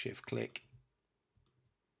 Click, shift, click.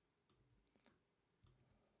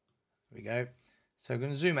 There we go. So I'm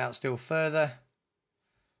going to zoom out still further.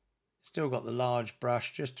 Still got the large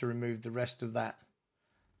brush just to remove the rest of that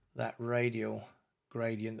radial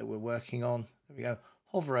gradient that we're working on. There we go.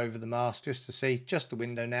 Hover over the mask just to see, just the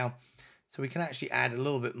window now. So we can actually add a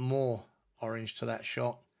little bit more orange to that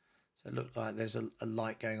shot. So it looks like there's a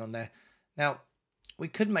light going on there. Now, we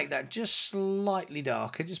could make that just slightly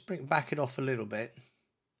darker, just back it off a little bit,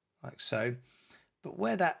 like so. But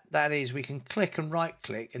where that is, we can click and right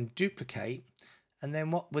click and duplicate. And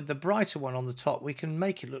then with the brighter one on the top, we can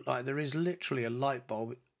make it look like there is literally a light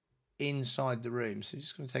bulb inside the room. So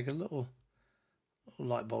just going to take a little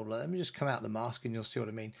light bulb. Let me just come out of the mask and you'll see what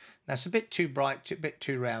I mean. Now it's a bit too bright, a bit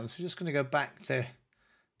too round. So just going to go back to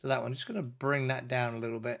that one. Just going to bring that down a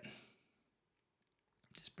little bit.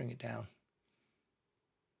 Just bring it down.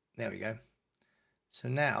 There we go. So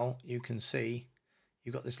now you can see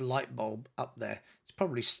you've got this light bulb up there. It's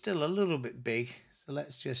probably still a little bit big. So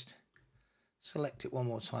let's just select it one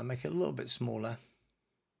more time. Make it a little bit smaller.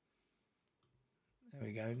 There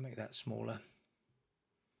we go. Make that smaller.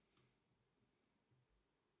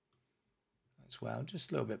 As well,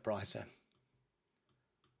 just a little bit brighter.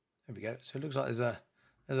 There we go. So it looks like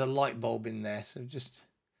there's a light bulb in there. So just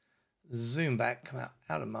zoom back, come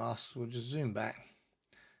out of mask. We'll just zoom back.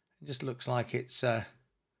 It just looks like it's a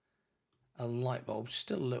light bulb,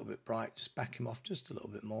 still a little bit bright. Just back him off just a little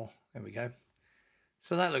bit more. There we go.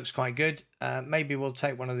 So that looks quite good. Maybe we'll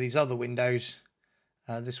take one of these other windows.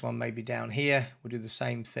 This one maybe down here. We'll do the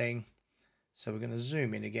same thing. So we're going to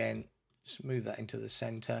zoom in again. Just move that into the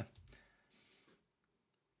center.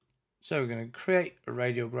 So we're going to create a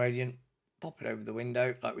radial gradient, pop it over the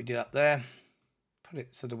window like we did up there. Put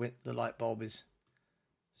it so the light bulb is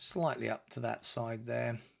slightly up to that side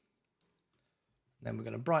there. Then we're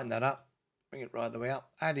going to brighten that up, bring it right the way up,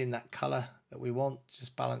 add in that color that we want,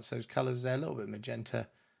 just balance those colors there, a little bit magenta,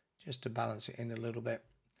 just to balance it in a little bit.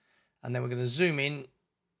 And then we're going to zoom in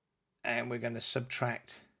and we're going to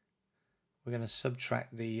subtract. We're going to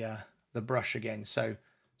subtract the brush again. So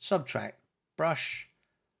subtract brush,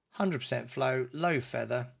 100% flow, low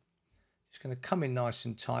feather. Just going to come in nice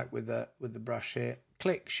and tight with the brush here.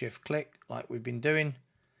 Click, shift, click, like we've been doing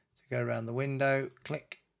to go around the window.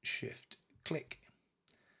 Click, shift, click.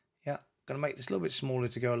 Yeah, going to make this a little bit smaller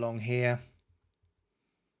to go along here.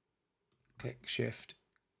 Click, shift.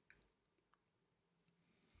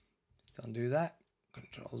 Just undo that.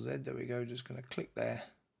 Control Z. There we go. Just going to click there.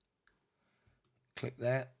 Click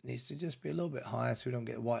there. Needs to just be a little bit higher so we don't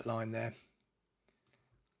get a white line there.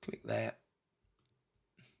 Click there.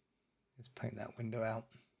 Let's paint that window out.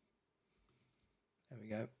 There we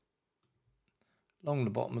go. Along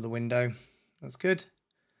the bottom of the window. That's good.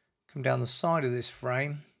 Come down the side of this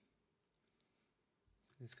frame.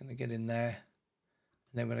 It's going to get in there.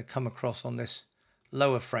 And then we're going to come across on this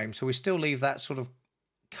lower frame. So we still leave that sort of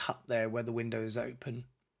cut there where the window is open.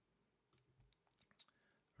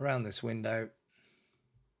 Around this window.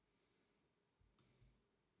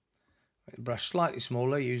 Make the brush slightly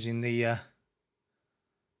smaller using the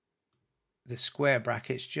square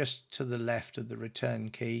brackets just to the left of the return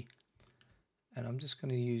key. And I'm just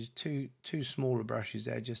going to use two smaller brushes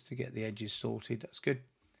there just to get the edges sorted. That's good.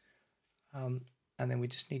 And then we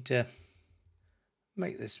just need to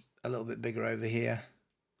make this a little bit bigger over here.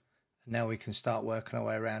 And now we can start working our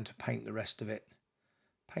way around to paint the rest of it.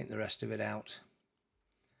 Paint the rest of it out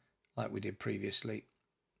like we did previously.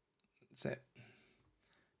 That's it.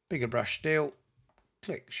 Bigger brush still.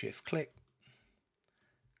 Click, shift, click.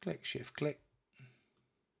 Click, shift, click.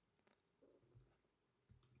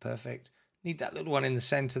 Perfect. Need that little one in the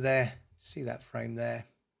center there. See that frame there?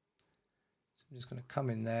 So I'm just going to come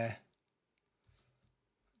in there.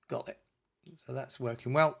 Got it. So that's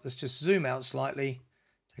working well. Let's just zoom out slightly.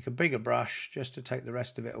 Take a bigger brush just to take the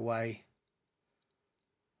rest of it away.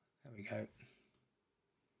 There we go.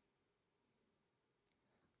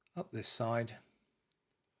 Up this side.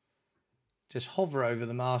 Just hover over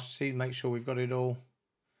the mask, see, make sure we've got it all.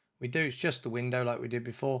 We do, it's just the window like we did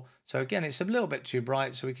before. So again, it's a little bit too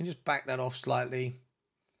bright, so we can just back that off slightly.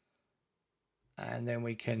 And then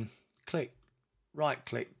we can click, right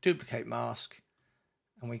click, duplicate mask.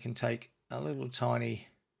 And we can take a little tiny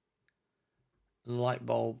light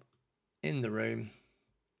bulb in the room.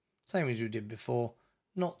 Same as we did before,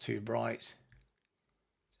 not too bright.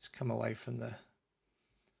 Just come away from the,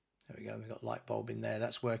 there we go, we've got light bulb in there.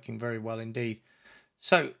 That's working very well indeed.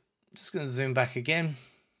 So just going to zoom back again.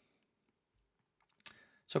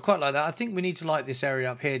 So quite like that. I think we need to light this area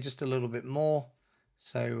up here just a little bit more.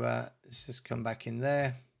 So let's just come back in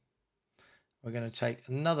there. we're going to take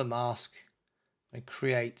another mask and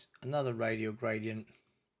create another radial gradient.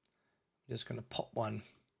 I'm just going to pop one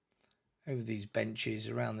over these benches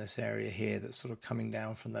around this area here that's sort of coming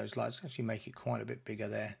down from those lights. Actually make it quite a bit bigger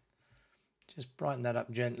there. Just brighten that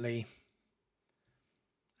up gently.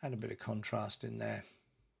 Add a bit of contrast in there.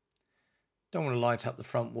 Don't want to light up the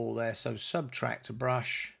front wall there, so subtract a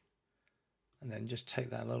brush and then just take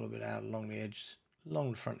that a little bit out along the edge,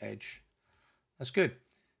 along the front edge. That's good.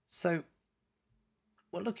 So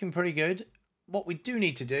we're looking pretty good. What we do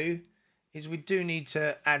need to do is we do need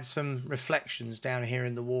to add some reflections down here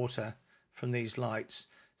in the water from these lights.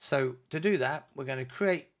 So to do that, we're going to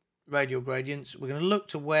create radial gradients. We're going to look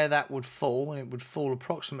to where that would fall, and it would fall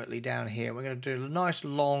approximately down here. We're going to do a nice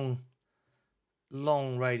long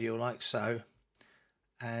radial like so.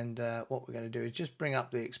 And what we're going to do is just bring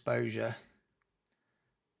up the exposure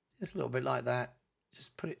just a little bit like that.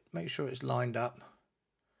 Just put it, make sure it's lined up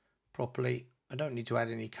properly. I don't need to add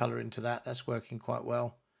any color into that. That's working quite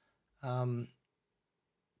well. I'm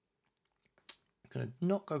going to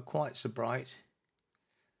not go quite so bright,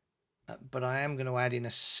 but I am going to add in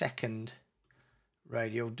a second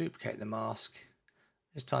radial, duplicate the mask.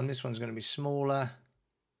 This time this one's going to be smaller,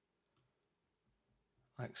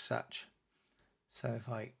 like such. So if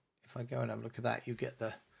I go and have a look at that, you get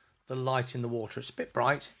the light in the water. It's a bit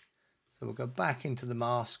bright, so we'll go back into the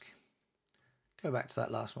mask, go back to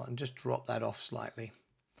that last one and just drop that off slightly.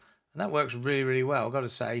 And that works really, really well, I've got to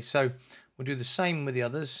say. So we'll do the same with the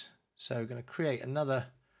others. So we're going to create another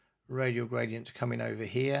radial gradient coming over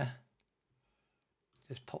here.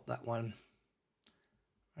 Just pop that one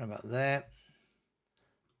right about there.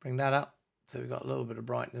 Bring that up so we've got a little bit of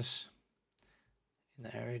brightness in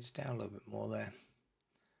that area, just down a little bit more there.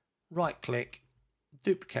 Right click,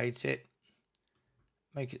 duplicate it,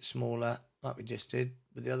 make it smaller like we just did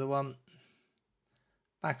with the other one.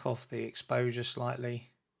 Back off the exposure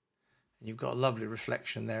slightly, and you've got a lovely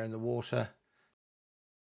reflection there in the water.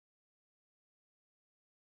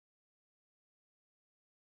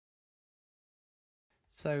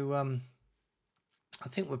 So I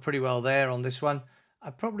think we're pretty well there on this one.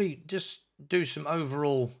 I'll probably just do some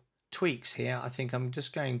overall tweaks here. I think I'm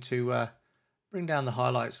just going to bring down the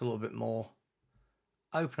highlights a little bit more,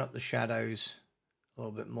 open up the shadows a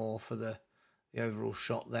little bit more for the overall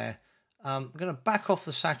shot there. I'm going to back off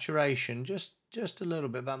the saturation just a little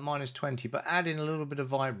bit, about -20, but add in a little bit of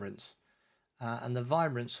vibrance, and the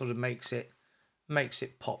vibrance sort of makes it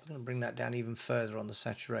pop. I'm going to bring that down even further on the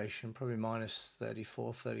saturation, probably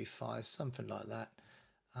 -34, 35, something like that.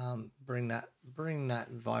 Bring that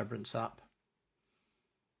vibrance up.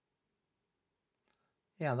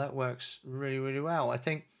 Yeah, that works really, really well. I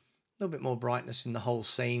think a little bit more brightness in the whole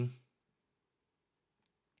scene.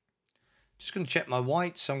 Just going to check my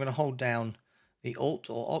whites, so I'm going to hold down the Alt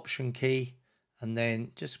or Option key and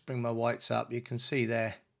then just bring my whites up. You can see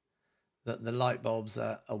there that the light bulbs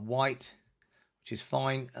are white, which is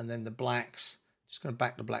fine, and then the blacks, just going to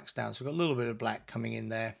back the blacks down. So we've got a little bit of black coming in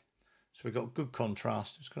there. So we've got good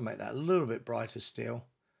contrast. Just going to make that a little bit brighter still.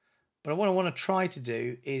 But what I want to try to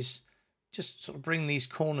do is just sort of bring these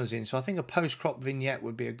corners in. So I think a post-crop vignette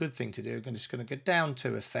would be a good thing to do. I'm just going to go down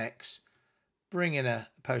to Effects, bring in a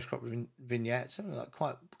post-crop vignette, something like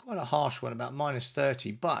quite a harsh one, about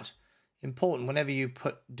 -30. But important, whenever you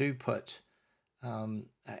put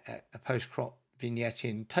a post-crop vignette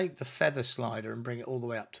in, take the feather slider and bring it all the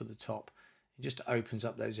way up to the top. It just opens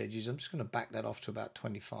up those edges. I'm just going to back that off to about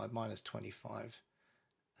 25, -25.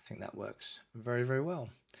 I think that works very, very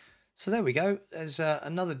well. So there we go. There's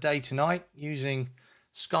another day tonight using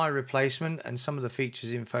sky replacement and some of the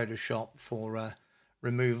features in Photoshop for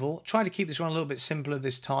removal. Try to keep this one a little bit simpler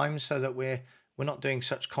this time so that we're not doing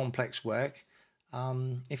such complex work.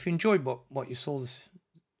 If you enjoyed what you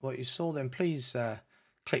saw, then please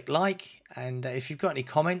click like, and if you've got any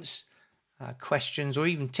comments, questions, or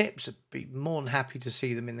even tips, I'd be more than happy to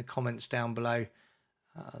see them in the comments down below.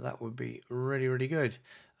 That would be really, really good.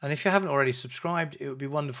 And if you haven't already subscribed, it would be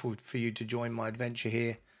wonderful for you to join my adventure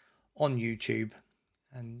here on YouTube.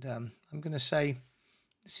 And I'm going to say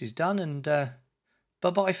this is done, and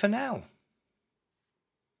bye-bye for now.